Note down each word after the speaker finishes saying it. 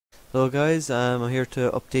Hello guys, I'm here to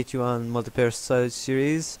update you on multiplayer silage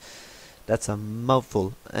series. That's a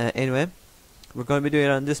mouthful. Anyway, we're going to be doing it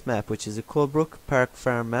on this map, which is a coldbrough Park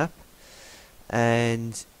Farm map,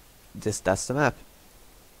 and that's the map.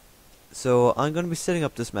 So I'm going to be setting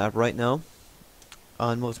up this map right now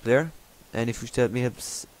on multiplayer, and if you should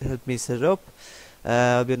help me set it up,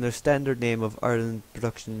 I'll be under the standard name of Ireland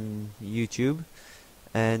Production YouTube,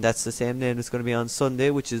 and that's the same name that's going to be on Sunday,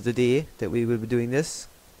 which is the day that we will be doing this.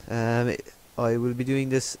 I will be doing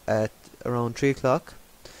this at around 3 o'clock,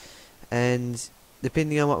 and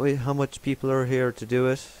depending on how much people are here to do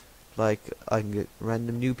it, like I can get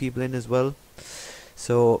random new people in as well.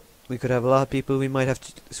 So we could have a lot of people. We might have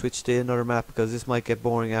to switch to another map because this might get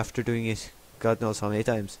boring after doing it God knows how many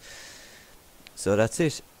times. So that's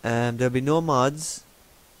it. There'll be no mods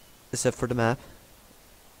except for the map.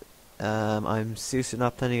 I'm seriously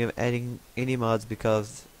not planning of adding any mods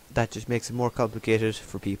because that just makes it more complicated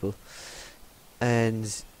for people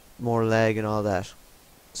and more lag and all that.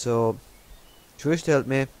 So if you wish to help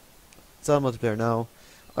me, it's on multiplayer now,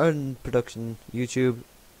 Ireland Production YouTube,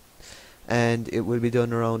 and it will be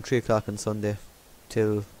done around 3 o'clock on Sunday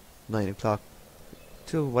till 9 o'clock,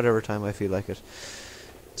 till whatever time I feel like it.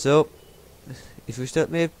 So if you wish to help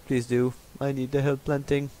me, please do. I need the help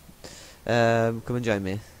planting. Come and join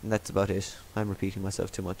me, and that's about it. I'm repeating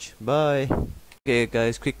myself too much. Bye. Okay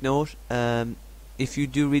guys, quick note, if you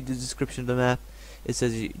do read the description of the map, it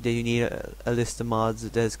says that you need a list of mods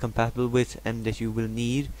that is compatible with and that you will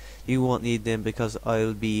need. You won't need them because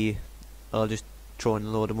I'll just throw in a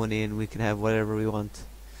load of money and we can have whatever we want.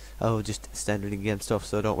 Oh, just standard in-game stuff,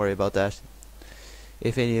 so don't worry about that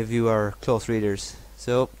if any of you are close readers.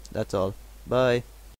 So that's all. Bye.